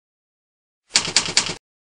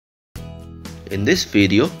In this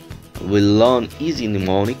video, we'll learn easy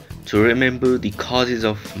mnemonic to remember the causes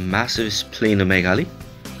of massive splenomegaly.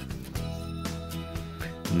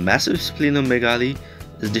 Massive splenomegaly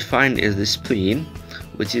is defined as the spleen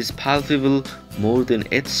which is palpable more than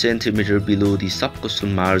 8 cm below the subcostal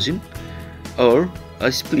margin, or a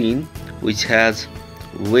spleen which has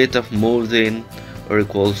weight of more than or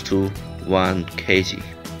equals to 1 kg.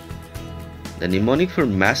 The mnemonic for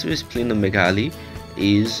massive splenomegaly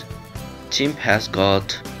is chimp has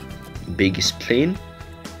got big spleen,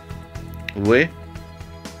 where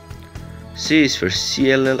C is for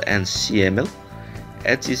CLL and CML,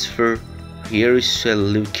 H is for hairy cell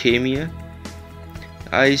leukemia,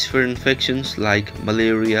 I is for infections like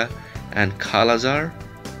malaria and azar,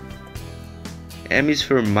 M is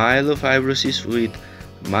for myelofibrosis with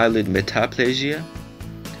myeloid metaplasia,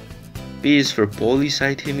 P is for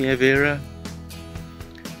polycythemia vera,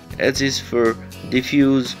 H is for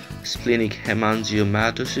diffuse splenic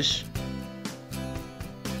hemangiomatosis,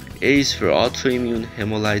 A is for autoimmune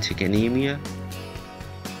hemolytic anemia,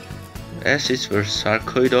 S is for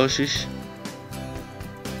sarcoidosis,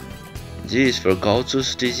 G is for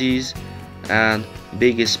Gaucher's disease, and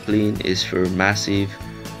big spleen is for massive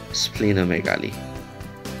splenomegaly.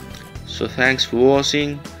 So thanks for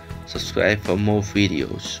watching. Subscribe for more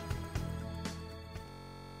videos.